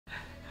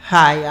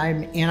Hi,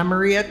 I'm Anna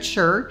Maria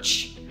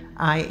Church.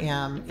 I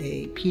am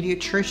a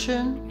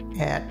pediatrician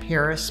at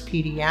Paris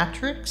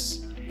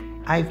Pediatrics.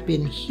 I've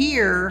been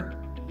here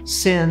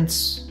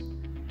since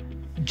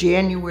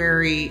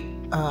January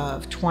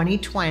of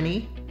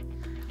 2020.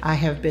 I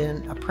have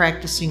been a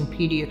practicing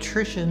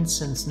pediatrician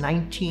since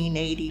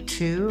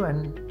 1982,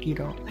 and you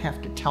don't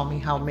have to tell me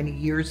how many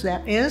years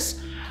that is,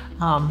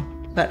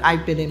 but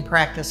I've been in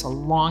practice a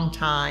long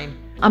time.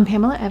 I'm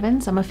Pamela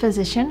Evans. I'm a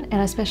physician and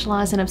I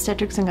specialize in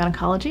obstetrics and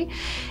gynecology,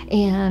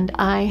 and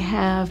I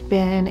have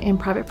been in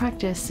private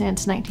practice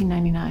since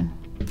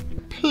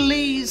 1999.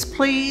 Please,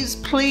 please,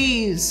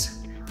 please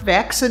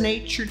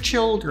vaccinate your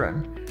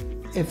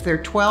children. If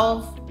they're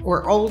 12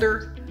 or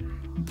older,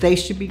 they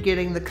should be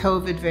getting the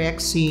COVID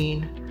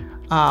vaccine.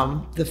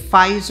 The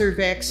Pfizer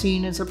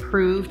vaccine is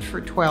approved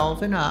for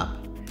 12 and up.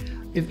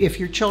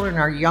 If your children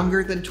are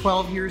younger than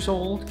 12 years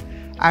old,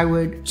 I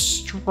would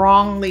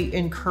strongly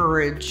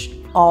encourage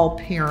all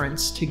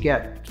parents to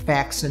get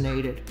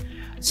vaccinated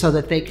so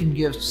that they can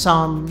give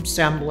some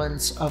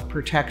semblance of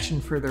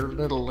protection for their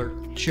littler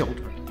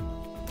children.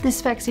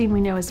 This vaccine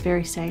we know is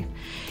very safe,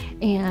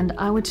 and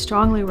I would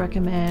strongly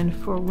recommend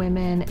for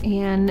women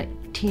and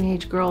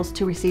teenage girls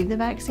to receive the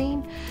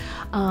vaccine.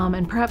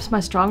 And perhaps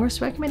my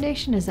strongest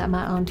recommendation is that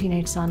my own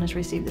teenage son has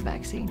received the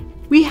vaccine.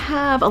 We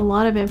have a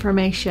lot of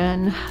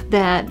information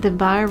that the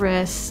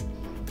virus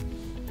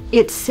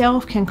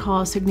itself can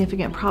cause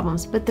significant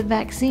problems, but the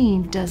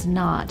vaccine does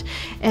not.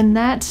 And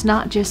that's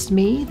not just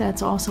me,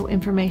 that's also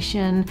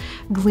information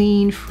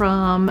gleaned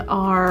from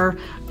our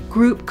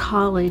group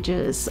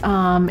colleges,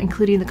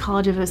 including the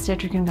College of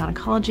Obstetrics and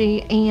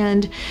Gynecology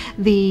and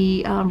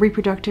the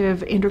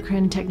reproductive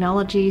endocrine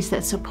technologies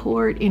that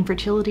support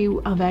infertility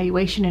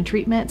evaluation and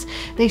treatments.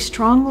 They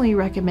strongly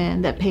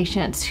recommend that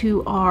patients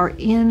who are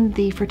in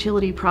the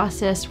fertility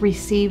process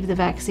receive the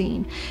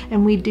vaccine.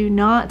 And we do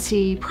not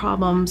see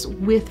problems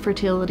with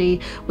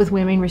fertility with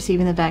women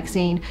receiving the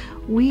vaccine.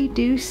 We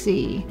do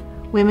see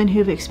women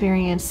who've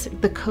experienced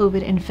the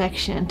COVID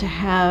infection to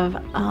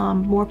have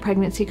more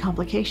pregnancy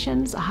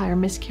complications, a higher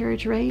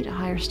miscarriage rate, a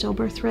higher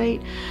stillbirth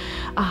rate,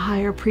 a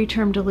higher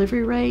preterm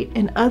delivery rate,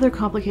 and other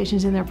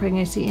complications in their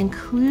pregnancy,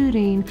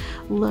 including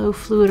low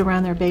fluid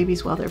around their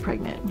babies while they're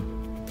pregnant.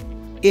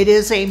 It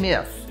is a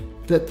myth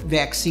that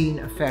vaccine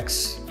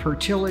affects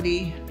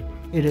fertility.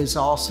 It is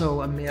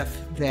also a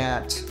myth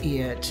that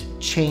it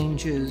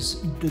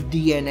changes the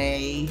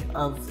DNA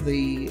of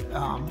the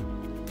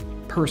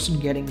person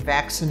getting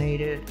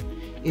vaccinated.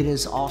 It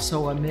is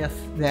also a myth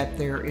that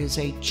there is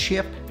a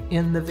chip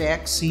in the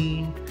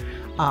vaccine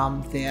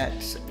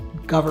that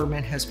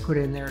government has put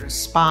in there to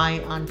spy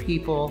on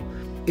people.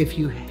 If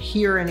you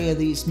hear any of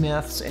these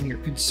myths and you're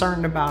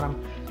concerned about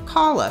them,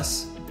 call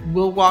us.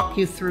 We'll walk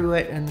you through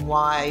it and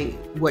why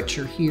what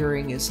you're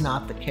hearing is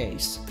not the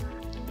case.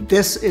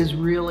 This is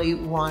really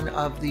one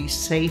of the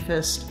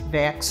safest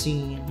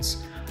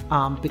vaccines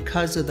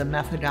because of the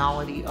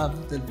methodology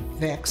of the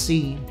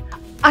vaccine.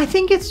 I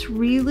think it's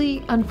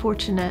really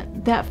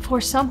unfortunate that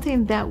for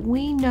something that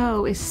we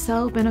know is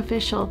so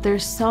beneficial,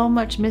 there's so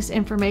much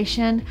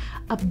misinformation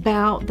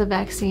about the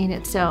vaccine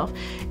itself.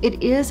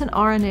 It is an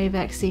RNA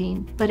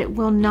vaccine, but it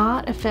will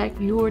not affect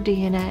your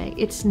DNA.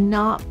 It's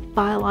not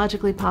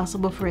biologically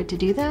possible for it to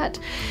do that.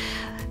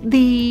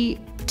 The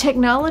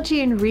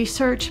technology and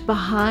research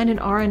behind an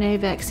RNA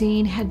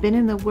vaccine had been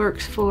in the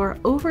works for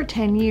over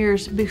 10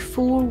 years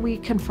before we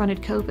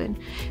confronted COVID.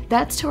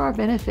 That's to our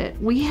benefit.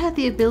 We had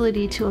the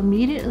ability to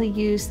immediately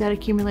use that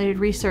accumulated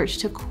research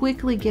to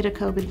quickly get a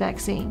COVID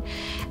vaccine.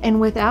 And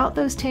without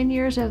those 10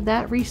 years of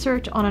that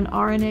research on an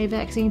RNA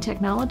vaccine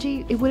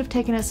technology, it would have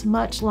taken us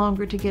much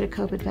longer to get a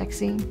COVID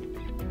vaccine.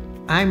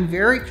 I'm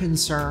very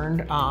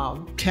concerned.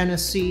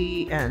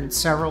 Tennessee and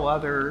several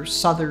other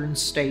southern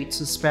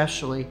states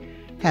especially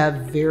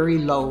have very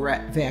low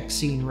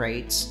vaccine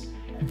rates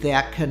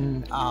that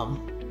can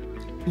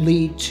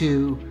lead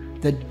to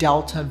the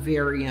Delta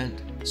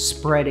variant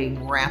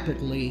spreading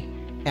rapidly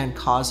and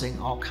causing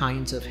all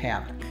kinds of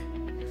havoc.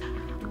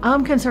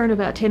 I'm concerned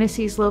about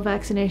Tennessee's low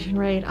vaccination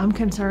rate. I'm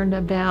concerned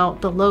about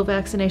the low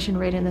vaccination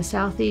rate in the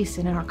Southeast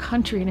and in our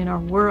country and in our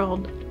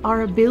world.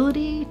 Our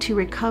ability to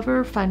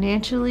recover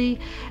financially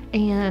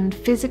and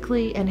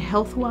physically and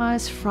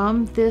health-wise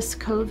from this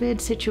COVID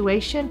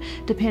situation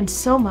depends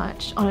so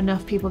much on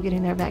enough people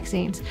getting their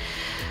vaccines.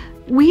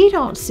 We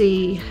don't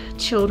see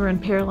children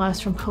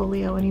paralyzed from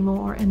polio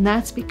anymore, and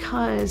that's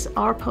because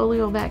our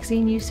polio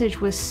vaccine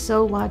usage was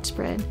so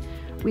widespread.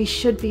 We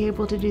should be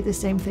able to do the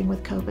same thing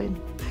with COVID.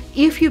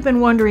 If you've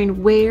been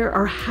wondering where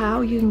or how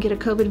you can get a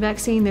COVID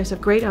vaccine, there's a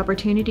great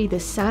opportunity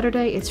this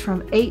Saturday. It's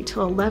from 8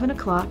 to 11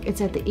 o'clock.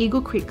 It's at the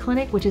Eagle Creek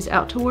Clinic, which is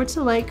out towards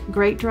the lake.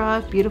 Great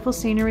drive, beautiful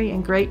scenery,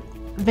 and great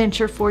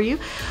venture for you.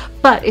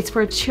 But it's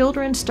for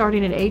children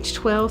starting at age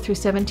 12 through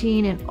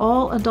 17 and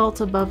all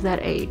adults above that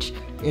age.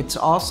 It's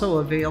also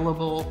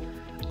available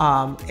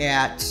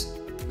at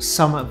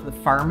some of the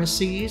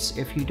pharmacies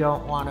if you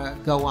don't want to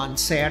go on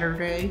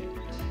Saturday.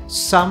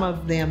 Some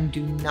of them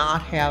do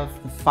not have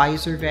the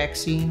Pfizer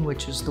vaccine,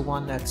 which is the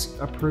one that's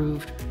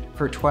approved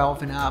for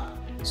 12 and up.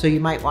 So you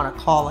might want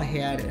to call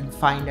ahead and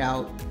find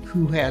out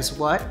who has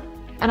what.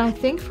 And I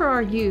think for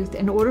our youth,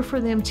 in order for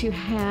them to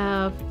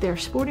have their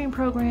sporting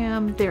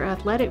program, their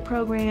athletic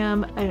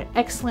program, an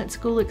excellent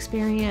school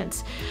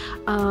experience,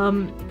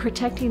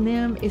 protecting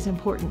them is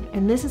important.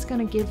 And this is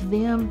going to give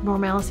them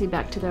normalcy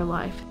back to their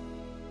life.